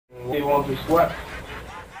want to sweat.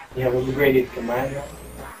 You have upgraded commander.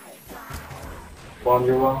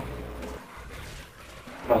 Wonderwall.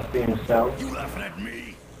 Must be himself. You laughing at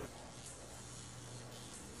me?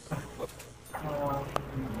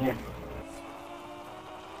 Yeah.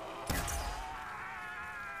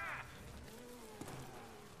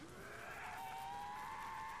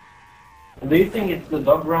 Do you think it's the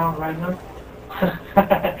dog round right now?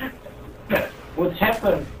 What's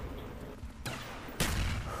happened?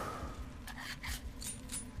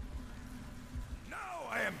 Now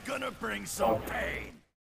I am gonna bring some pain.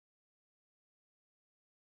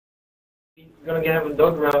 Gonna have a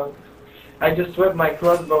dog round. I just swept my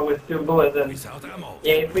crossbow with 2 bullets and Without ammo.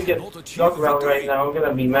 yeah, if we get dog round right now, I'm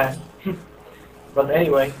gonna be mad. But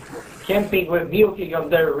anyway, camping with Mule Kick on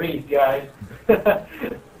their Riese, guys.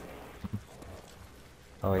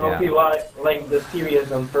 Oh yeah. Hope you like the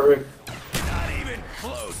series on Verruckt. Not even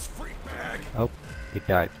close, freak bag. Oh, he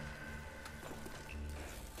died.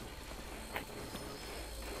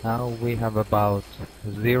 Now we have about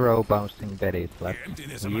 0 bouncing betties left.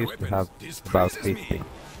 We used to have about 50.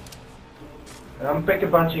 I'm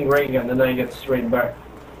pick-a-punching ray gun and then I get straight back.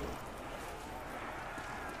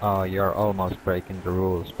 Oh, you're almost breaking the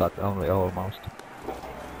rules, but only almost.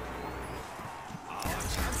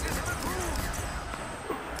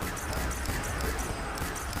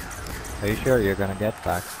 Are you sure you're gonna get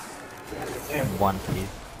back? Yeah. In one piece?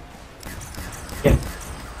 Yeah.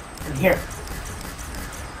 I'm here.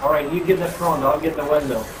 Alright, you get the front, I'll get the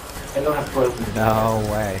window. I don't have closing. No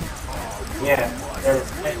way. Yeah, there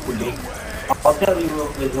has to be. I'll tell you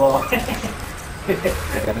as well. I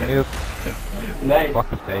got a nuke. Nice.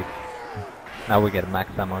 Fuck's sake. Now we get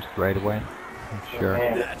max ammo straight away. I'm sure.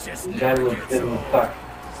 Man, that didn't suck.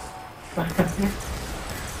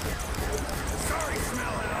 Sorry,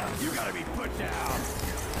 Smelling. You gotta be put down.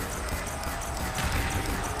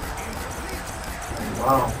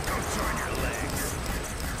 Wow. Go join your legs.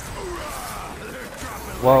 Hoorah! They're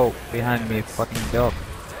dropping. Whoa, behind me, fucking dog.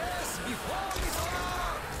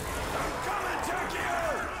 Come and take you.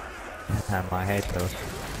 Damn, I hate those.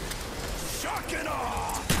 Shock and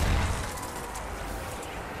awe.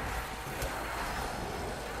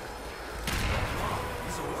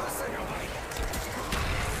 So what's that like?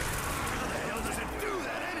 How the hell does it do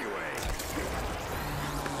that anyway?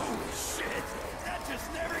 Holy shit! That just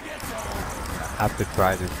never gets old. Have to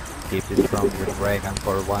try to keep this from with ray gun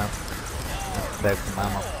for a while. Save some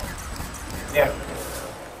ammo. Yeah.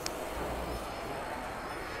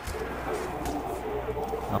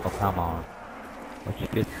 Oh, come on. What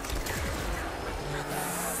shit?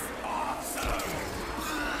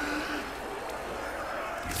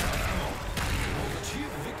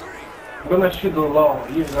 I'm gonna shoot the law.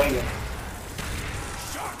 Use ray gun.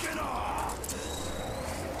 Shock and awe.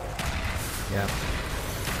 Yeah.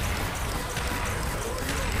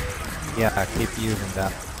 Yeah, keep using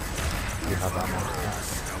that. You have ammo.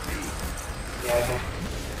 Yeah, I have.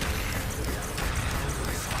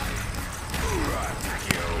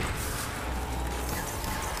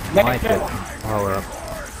 Might get some power up.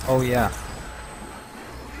 Oh yeah.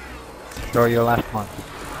 Throw your last one.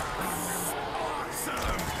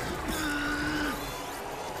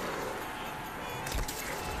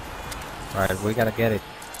 Right, we gotta get it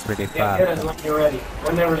pretty Yeah, get it fast. when you're ready.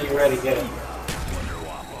 Whenever you're ready, get it.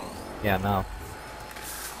 Yeah, now.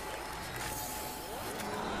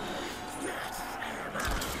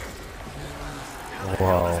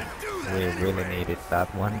 Whoa, we really needed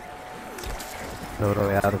that one.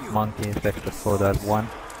 Totally out of monkeys except for that one.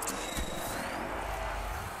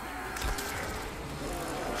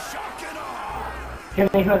 Can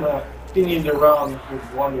I even finish the round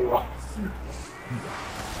with one round?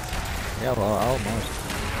 Yeah, well, almost.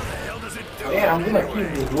 Yeah, I'm gonna keep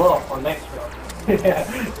this low for next round.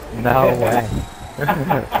 No way. We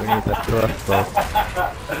need a crossbow.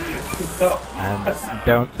 So, And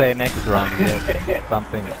don't say next round yet.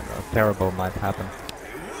 Something terrible might happen.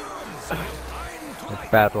 It's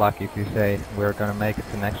bad luck if you say we're gonna make it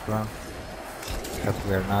to next round. Because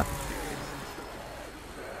we're not.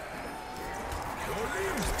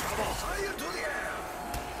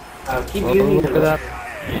 keep Oh, using look it. at that.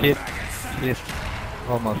 Shit. Shit.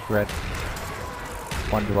 Almost red.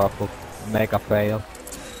 One waffle. Mega fail.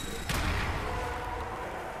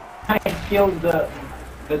 I killed the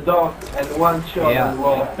dog and one shot Yeah. as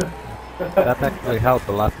well. That actually helped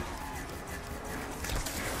a lot.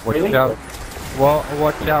 Watch Really? out.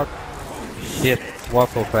 Watch out. Shit.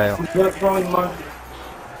 Waffle fail. You're throwing monkey.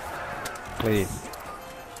 Please.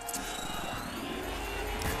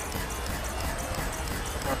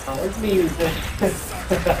 Let me use this.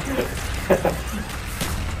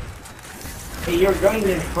 Hey, you're going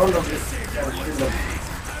in front of this.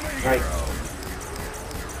 Right.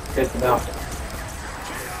 Good enough.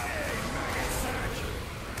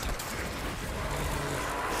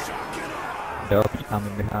 Dogs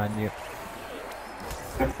coming behind you.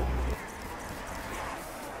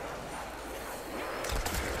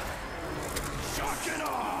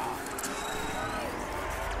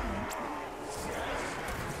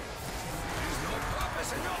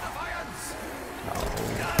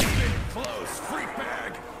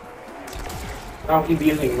 I'll keep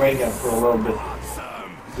using ray gun for a little bit.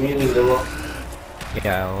 Using the rock.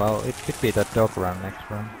 Yeah, well, it could be that dog run next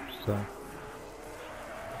round, so...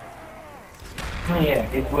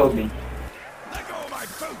 Yeah, it will be. Let go of my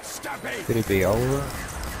boot, Stumpy! Could it be over?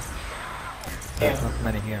 There's Yeah. not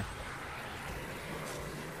many here.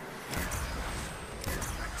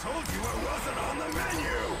 I told you it wasn't on the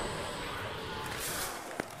menu!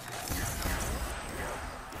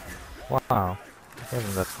 Wow, it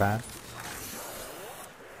wasn't that bad.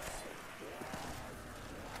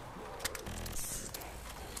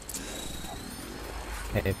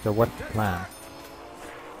 Okay, so what's the plan?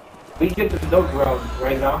 We get the dog round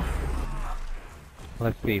right now.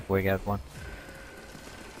 Let's see if we get one.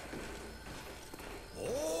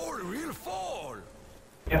 Oh, real fall!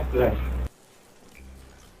 Yes, right.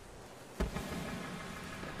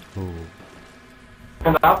 Ooh.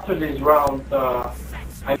 And after this round,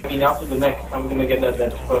 after the next, I'm gonna get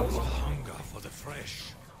that first one. Hunger for the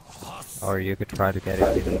fresh. Or you could try to get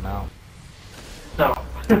it even now. No.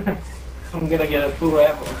 I'm gonna get a full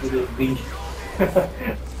ammo to this beast.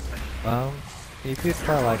 Well, if you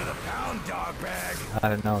try like, Down, dog bag! I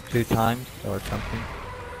don't know, 2 times or something,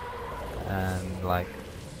 and like,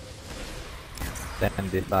 then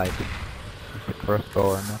decide if it's a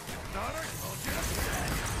crossbow or not.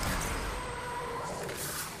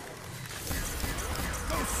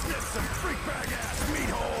 Go sniff some freak bag ass meat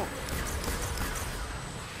hole!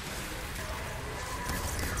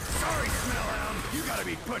 Sorry, Smellhound, you gotta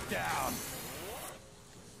be put down!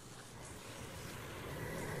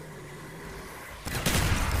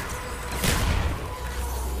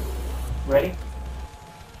 Ready?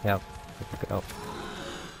 Yep, let's go.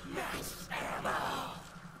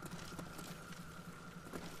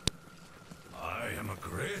 I am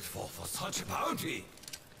grateful for such bounty.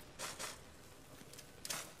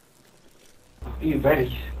 Be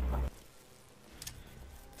ready.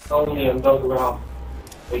 Only on dog round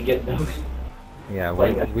we get those. Yeah,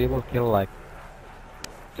 we will kill like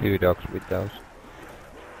 2 dogs with those.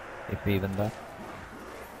 If even that.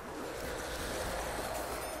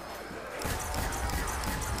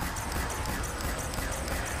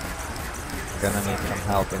 Gonna need some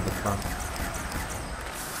help in the front.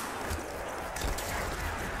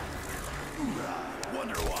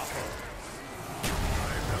 Wonder Waffle.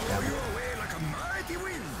 Damn it. Away like a mighty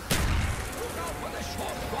wind. Look out for the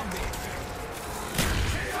shot from me.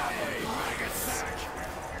 CIA maggot sack.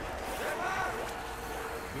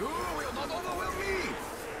 You will not overwhelm me.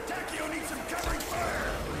 Takio needs some covering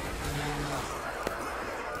fire.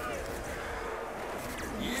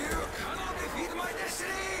 You cannot defeat my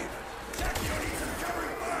destiny. Takio needs some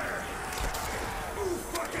covering fire. Ooh,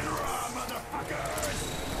 fucking raw, motherfuckers.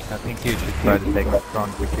 I think you should try to take the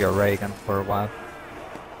front with your ray gun for a while.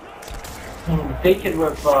 Take it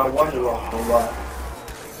with Wonder Rock for a while.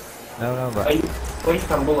 No, but... Waste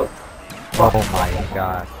some bullets. Oh my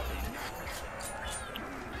god.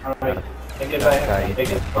 Alright. I guess I That have guy to take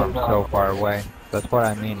it is from from so far away. That's what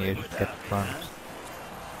I mean, you should get the front.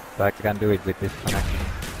 So I can do it with this connection.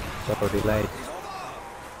 So delayed.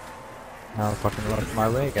 Now I fucking lost my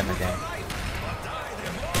ray gun again.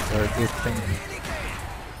 Very good thing.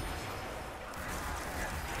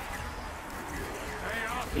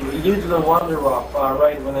 You use the Wonder Rock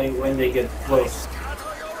right when they get close.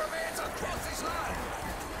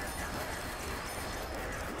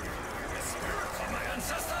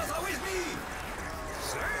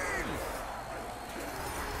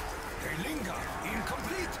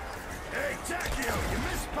 Hey, Takio, you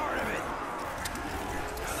missed part of it!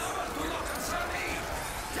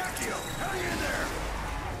 Takio, hang in there!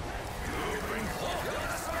 You bring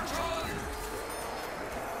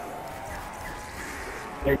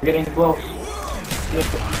They're getting close.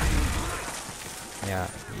 Yeah,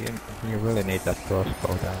 you really need that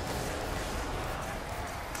crossbow down.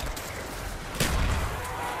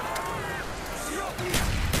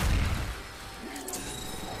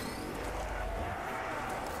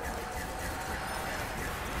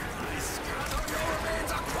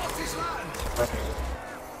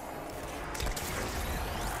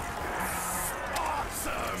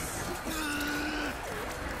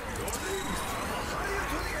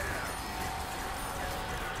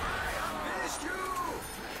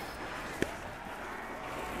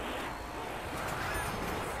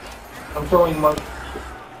 I'm throwing mud.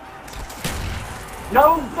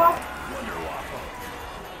 No, fuck!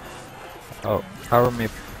 Oh, cover me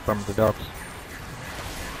from the dogs.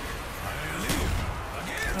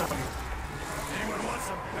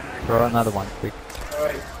 Throw another one, quick.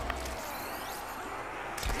 Alright.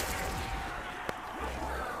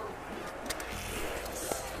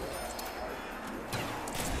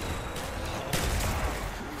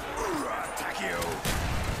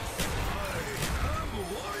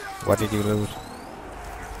 What did you lose?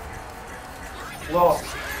 Whoa.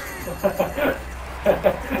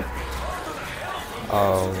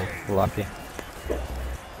 Oh, lucky.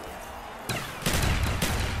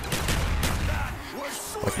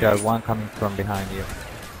 Watch out, one coming from behind you.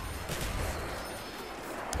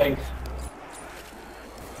 Thanks.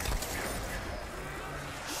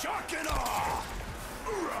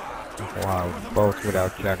 Wow, both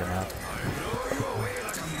without juggernaut.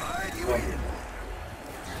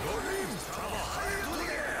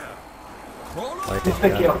 Like Just the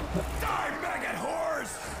kill.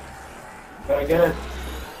 Very good.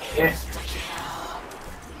 Yes.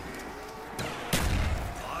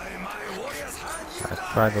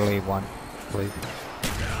 Try to leave one, please.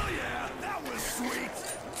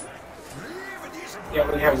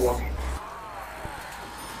 Yeah, we have one.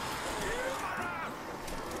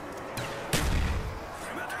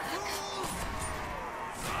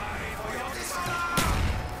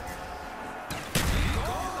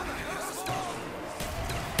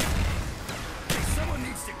 Someone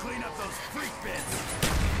needs to clean up those freak bits.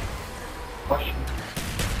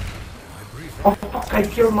 Oh fuck, I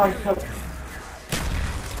killed myself.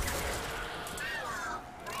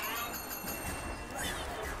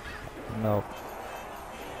 No.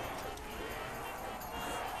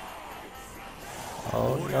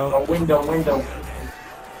 Oh no. Oh, window.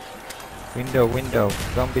 Window.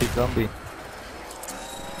 Zombie.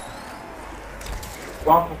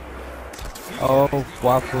 Waffle. Oh,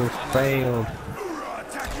 Waffle failed.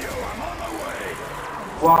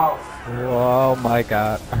 Wow. Oh my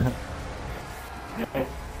god.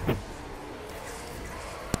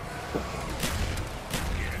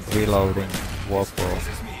 Reloading. Waffle.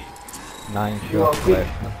 9 shots left.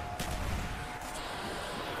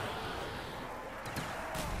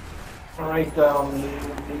 Alright,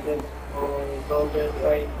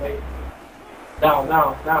 wait.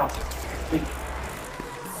 Now. Please.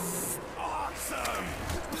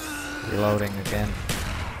 Reloading again.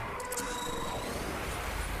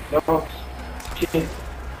 No. Shit.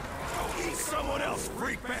 Someone else,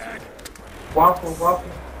 freak bag. Waffle.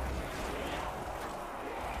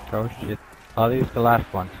 Oh shit. Are these the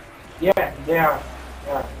last ones? Yeah, they are.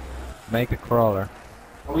 Yeah. Make a crawler.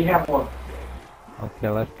 We have one. Okay,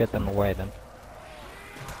 let's get them away then.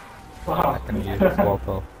 Wow. I can use the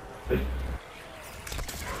Waffle.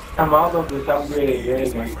 I'm out of this upgrade,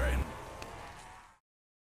 really.